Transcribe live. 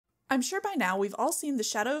I'm sure by now we've all seen the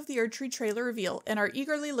Shadow of the Erdtree trailer reveal and are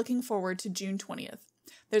eagerly looking forward to June 20th.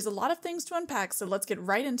 There's a lot of things to unpack, so let's get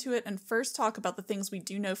right into it and first talk about the things we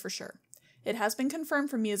do know for sure. It has been confirmed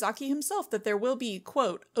from Miyazaki himself that there will be,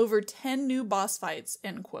 quote, over 10 new boss fights,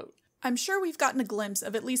 end quote. I'm sure we've gotten a glimpse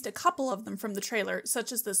of at least a couple of them from the trailer,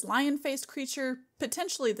 such as this lion-faced creature,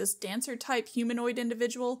 potentially this dancer-type humanoid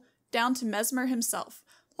individual, down to Mesmer himself,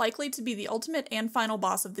 likely to be the ultimate and final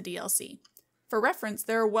boss of the DLC. For reference,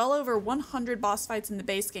 there are well over 100 boss fights in the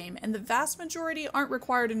base game, and the vast majority aren't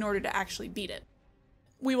required in order to actually beat it.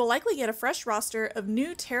 We will likely get a fresh roster of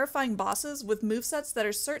new terrifying bosses with movesets that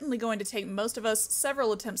are certainly going to take most of us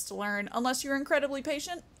several attempts to learn, unless you're incredibly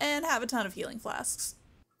patient and have a ton of healing flasks.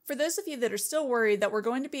 For those of you that are still worried that we're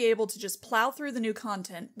going to be able to just plow through the new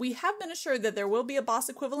content, we have been assured that there will be a boss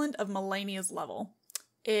equivalent of Malenia's level.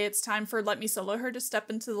 It's time for Let Me Solo Her to step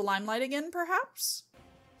into the limelight again, perhaps?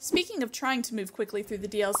 Speaking of trying to move quickly through the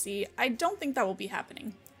DLC, I don't think that will be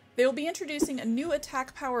happening. They will be introducing a new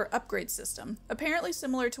attack power upgrade system, apparently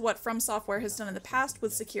similar to what From Software has done in the past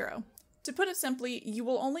with Sekiro. To put it simply, you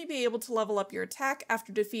will only be able to level up your attack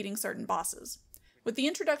after defeating certain bosses. With the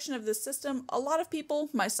introduction of this system, a lot of people,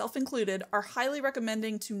 myself included, are highly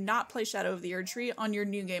recommending to not play Shadow of the Erdtree on your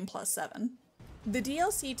New Game Plus 7. The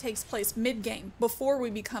DLC takes place mid-game, before we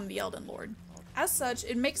become the Elden Lord. As such,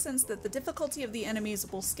 it makes sense that the difficulty of the enemies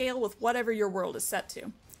will scale with whatever your world is set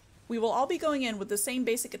to. We will all be going in with the same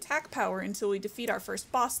basic attack power until we defeat our first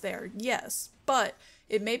boss there, yes, but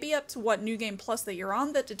it may be up to what New Game Plus that you're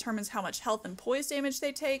on that determines how much health and poise damage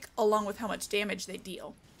they take, along with how much damage they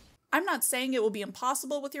deal. I'm not saying it will be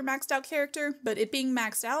impossible with your maxed out character, but it being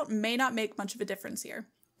maxed out may not make much of a difference here.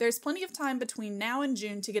 There's plenty of time between now and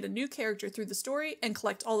June to get a new character through the story and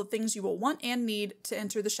collect all the things you will want and need to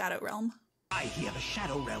enter the Shadow Realm. I hear the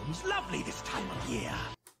Shadow Realm's lovely this time of year.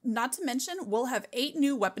 Not to mention, we'll have 8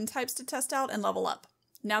 new weapon types to test out and level up.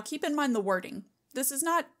 Now keep in mind the wording. This is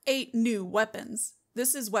not 8 new weapons.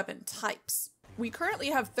 This is weapon types. We currently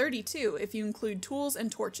have 32 if you include tools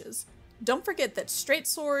and torches. Don't forget that straight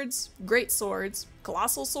swords, great swords,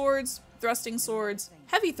 colossal swords, thrusting swords,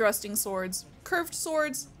 heavy thrusting swords, curved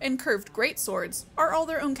swords, and curved great swords are all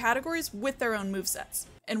their own categories with their own movesets.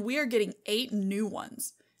 And we are getting 8 new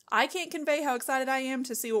ones. I can't convey how excited I am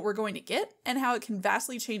to see what we're going to get, and how it can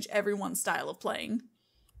vastly change everyone's style of playing.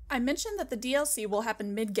 I mentioned that the DLC will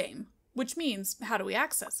happen mid-game, which means, how do we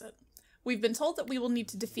access it? We've been told that we will need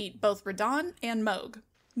to defeat both Radahn and Mohg.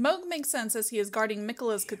 Mohg makes sense as he is guarding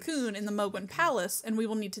Miquella's cocoon in the Mohgwyn Palace, and we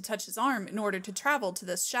will need to touch his arm in order to travel to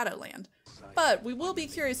this Shadowland. But we will be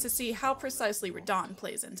curious to see how precisely Radahn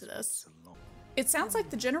plays into this. It sounds like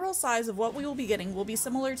the general size of what we will be getting will be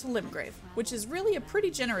similar to Limgrave, which is really a pretty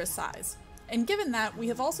generous size. And given that, we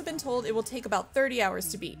have also been told it will take about 30 hours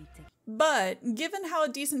to beat. But, given how a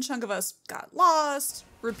decent chunk of us got lost,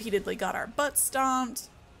 repeatedly got our butts stomped,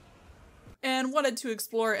 and wanted to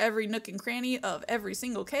explore every nook and cranny of every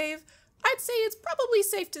single cave, I'd say it's probably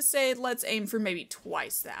safe to say let's aim for maybe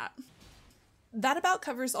twice that. That about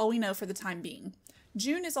covers all we know for the time being.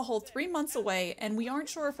 June is a whole 3 months away, and we aren't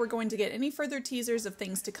sure if we're going to get any further teasers of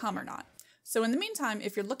things to come or not. So in the meantime,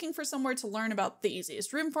 if you're looking for somewhere to learn about the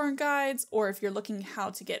easiest room farm guides, or if you're looking how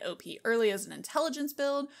to get OP early as an intelligence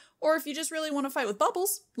build, or if you just really want to fight with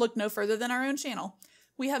bubbles, look no further than our own channel.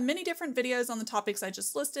 We have many different videos on the topics I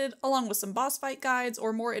just listed, along with some boss fight guides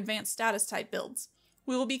or more advanced status type builds.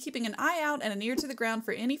 We will be keeping an eye out and an ear to the ground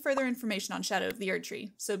for any further information on Shadow of the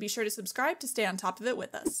Erdtree, so be sure to subscribe to stay on top of it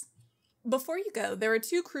with us. Before you go, there are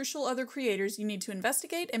 2 crucial other creators you need to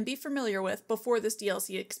investigate and be familiar with before this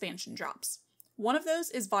DLC expansion drops. One of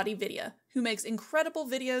those is VaatiVidya, who makes incredible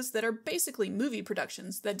videos that are basically movie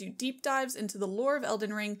productions that do deep dives into the lore of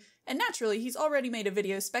Elden Ring, and naturally he's already made a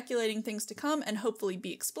video speculating things to come and hopefully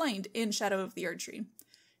be explained in Shadow of the Erdtree.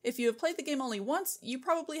 If you have played the game only once, you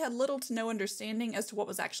probably had little to no understanding as to what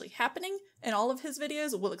was actually happening, and all of his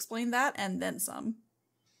videos will explain that and then some.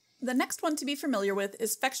 The next one to be familiar with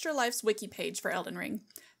is Fextra Life's wiki page for Elden Ring.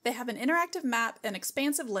 They have an interactive map and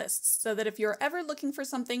expansive lists, so that if you're ever looking for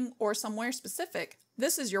something or somewhere specific,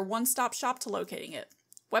 this is your one-stop shop to locating it.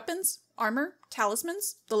 Weapons, armor,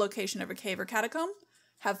 talismans, the location of a cave or catacomb.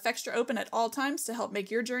 Have Fextra open at all times to help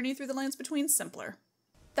make your journey through the Lands Between simpler.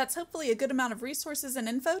 That's hopefully a good amount of resources and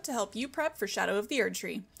info to help you prep for Shadow of the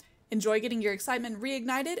Erdtree. Enjoy getting your excitement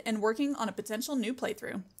reignited and working on a potential new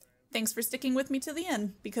playthrough. Thanks for sticking with me to the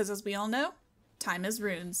end, because as we all know, time is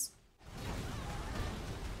runes.